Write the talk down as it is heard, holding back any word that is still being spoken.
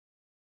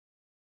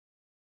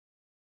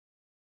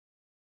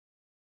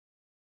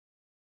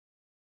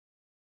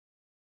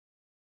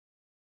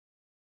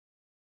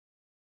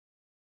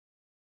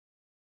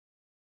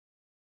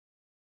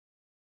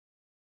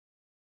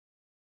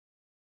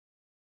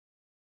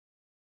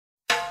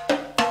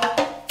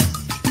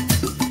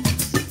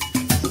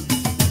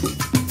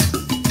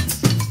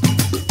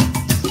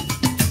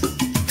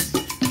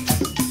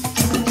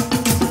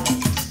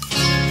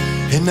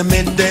the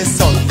midday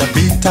sun, the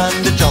beat and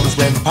the drums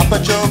when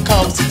Papa Joe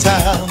comes to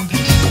town.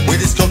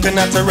 With his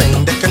coconut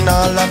rain, they can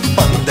all have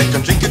fun. They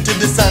can drink it till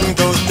the sun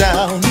goes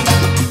down.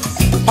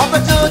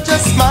 Papa Joe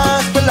just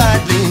smiles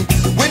politely.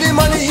 With the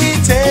money he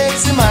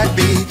takes, he might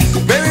be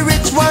very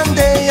rich one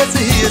day, as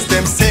he hears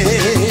them say.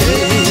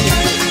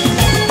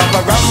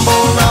 Papa Rambo,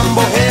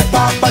 Rambo, hey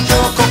Papa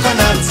Joe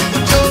coconut.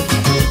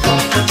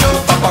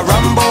 Papa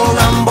Rambo,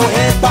 Rambo,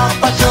 hey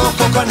Papa Joe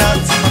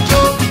coconut.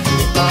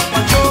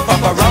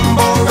 Papa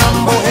Rambo,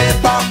 Rambo, hey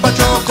Papa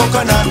Joe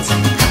coconut.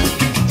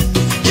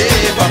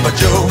 Yeah, Papa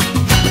Joe.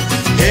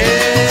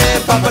 Hey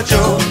Papa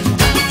Joe.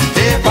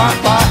 Hey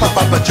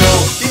Papa Joe.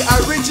 The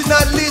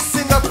originally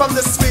singer from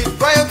the sweet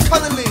Brian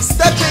Connolly,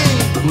 step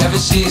in. Never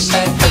see a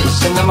sad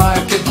face in the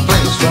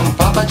marketplace when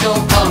Papa Joe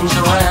comes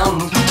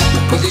around.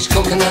 With his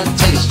coconut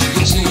taste, you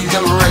can see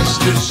them race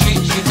to the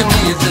streets, you can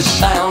hear the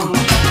sound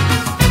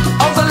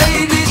of the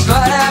ladies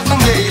laughing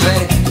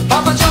gaily.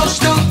 Papa Joe's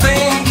still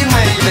thinking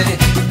maybe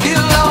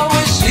he'll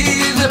always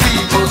hear the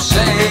people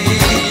say,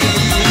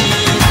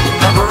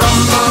 Papa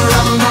Rumbo,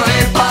 Rumbo,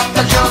 hey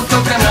Papa Joe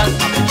coconut.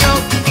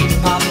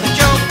 Papa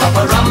Joe,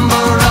 Papa Rumbo,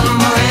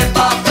 Rumbo, hey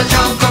Papa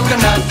Joe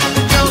coconut.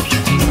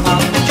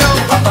 Papa Joe,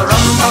 Papa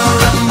Rumbo,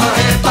 Rumbo,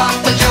 hey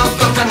Papa Joe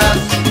coconut.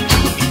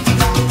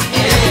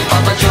 Hey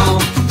Papa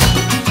Joe,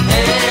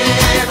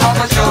 hey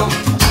Papa Joe,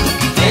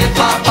 hey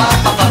Papa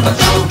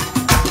Joe.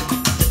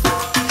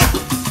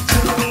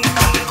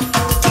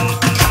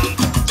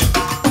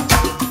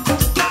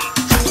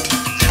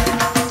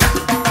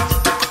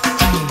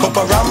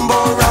 Papa Rambo,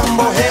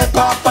 Rambo, hey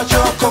Papa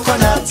Joe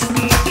coconut.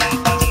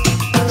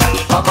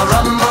 Papa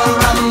Rumbo,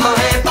 Rumbo,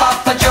 hey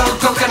Papa Joe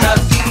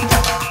coconut.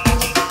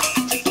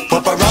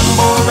 Papa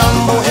Rambo,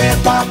 Rambo, hey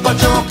Papa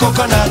Joe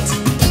coconut.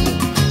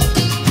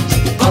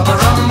 Papa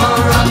Rumbo,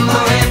 Rumbo,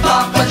 hey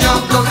Papa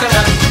Joe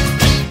coconut.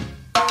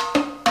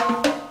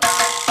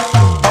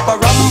 Papa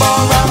Rambo,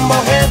 Rambo,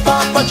 hey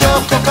Papa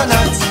Joe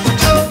coconut.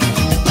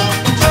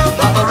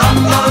 Papa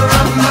Rumbo,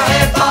 Rumbo,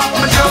 hey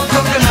Papa Joe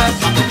coconut.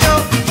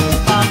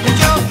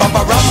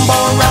 Papa Rambo,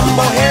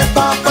 Rambo, hey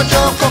Papa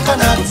Joe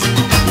coconut.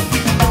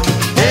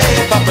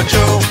 Hey Papa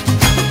Joe,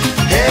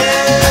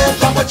 hey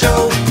Papa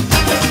Joe,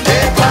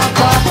 hey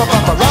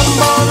Papa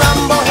Rambo,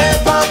 Rambo, hey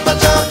Papa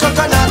Joe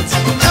coconut.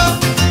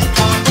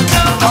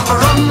 Papa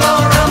Rumbo,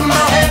 Rumbo,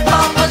 hey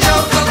Papa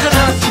Joe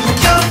coconut.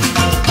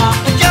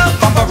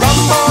 Papa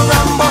Rambo,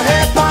 Rambo,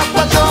 hey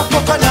Papa Joe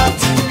coconut.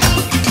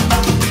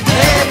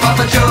 Hey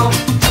Papa Joe,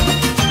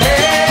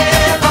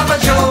 hey Papa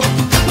Joe,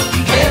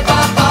 hey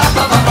Papa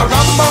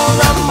Rambo,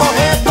 Rambo,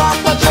 hey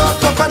Papa Joe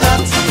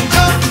coconut.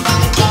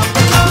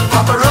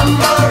 Papa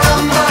Rumbo,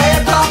 Rumbo, hey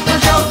Papa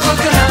Joe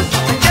coconut.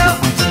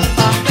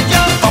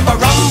 Papa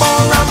Rambo,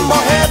 Rambo,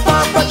 hey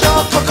Papa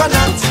Joe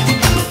coconut.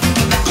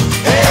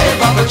 Hey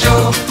Papa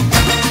Joe,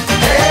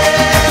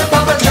 hey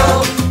Papa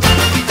Joe,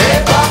 hey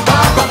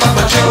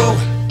Papa Joe.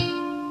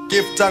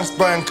 Give thanks,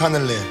 Brian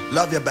Connolly.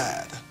 Love you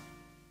bad.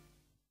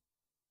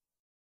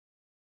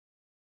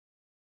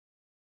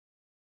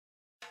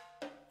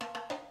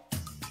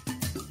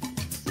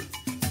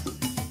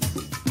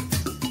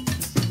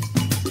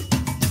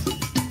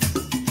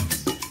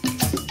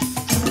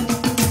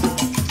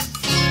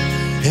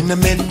 In the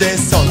midday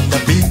sun, the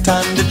beat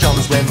and the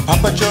drums when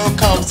Papa Joe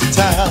comes to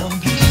town.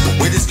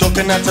 With his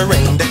coconut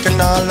rain, they can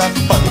all have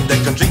fun. They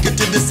can drink it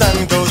till the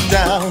sun goes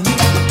down.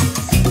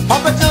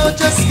 Papa Joe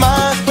just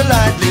smiles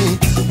politely.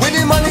 With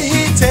the money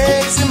he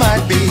takes, he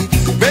might be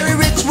very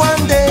rich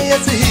one day,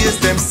 as he hears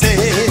them say.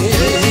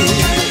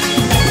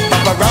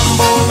 Papa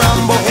Rambo,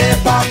 Rambo, hey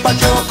Papa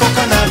Joe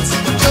coconut.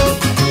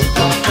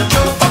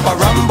 Papa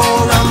Rambo,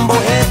 Rambo,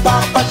 hey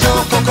Papa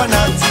Joe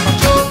coconut.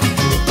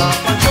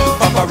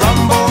 Papa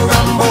Rambo,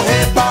 Rambo,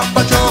 hey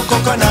Papa Joe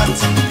coconut.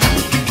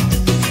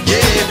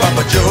 Yeah,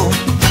 Papa Joe,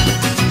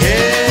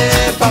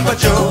 hey Papa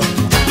Joe,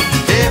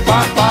 hey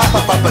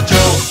Papa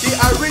Joe. The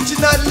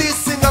originally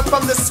singer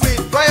from the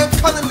sweet Brian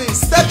Connolly,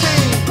 step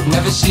in.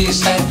 Never see a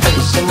sad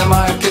face in the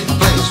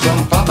marketplace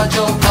when Papa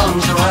Joe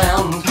comes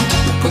around.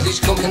 With his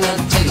coconut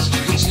taste,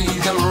 you can see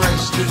them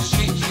race to the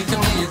streets, you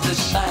can hear the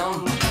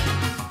sound